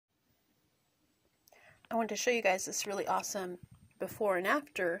I wanted to show you guys this really awesome before and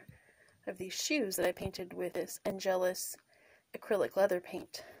after of these shoes that I painted with this Angelus acrylic leather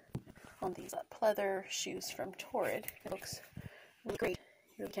paint on these pleather shoes from Torrid. It looks really great.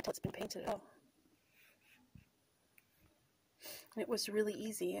 You really can't tell it's been painted at all. And it was really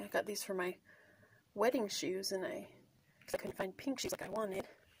easy. I got these for my wedding shoes, and because I couldn't find pink shoes like I wanted,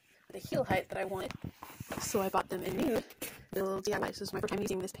 the heel height that I wanted, so I bought them in nude. The little DIY. This was my first time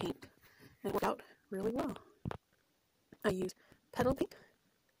using this paint, and it worked out really well. I used petal pink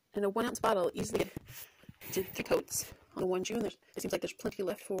in a 1 ounce bottle. Easily did 3 coats on the one shoe, and it seems like there's plenty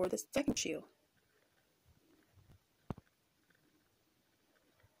left for the second shoe.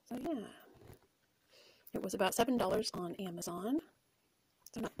 So yeah, it was about $7 on Amazon.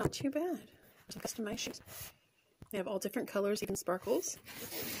 So not too bad. Some customized shoes. They have all different colors, even sparkles.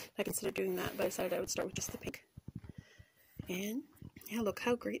 I considered doing that, but I decided I would start with just the pink. And yeah, look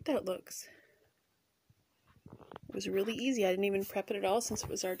how great that looks. It was really easy. I didn't even prep it at all since it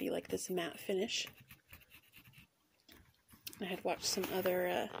was already like this matte finish. I had watched some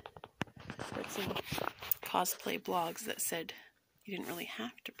other some cosplay blogs that said you didn't really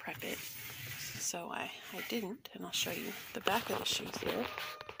have to prep it. So I didn't, and I'll show you the back of the shoes here.